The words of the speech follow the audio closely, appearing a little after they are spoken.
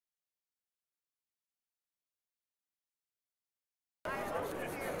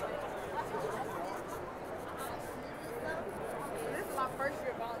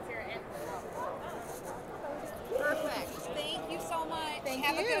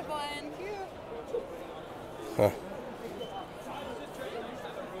good one. Huh.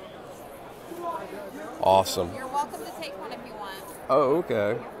 Awesome. You're welcome to take one if you want. Oh,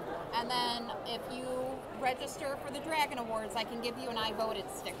 okay. And then if you register for the Dragon Awards, I can give you an I voted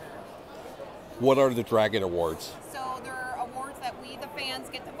sticker. What are the Dragon Awards? So there are awards that we, the fans,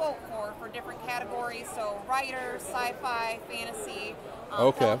 get to vote for different categories. So writers, sci-fi, fantasy,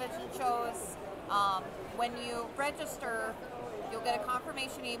 television shows. When you register, you'll get a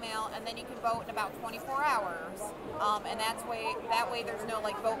confirmation email, and then you can vote in about 24 hours. And that way there's no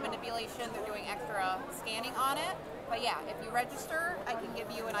like vote manipulation. They're doing extra scanning on it. But yeah, if you register, I can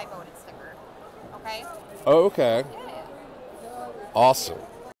give you an I voted sticker. Okay? Oh, okay. Yeah. Awesome.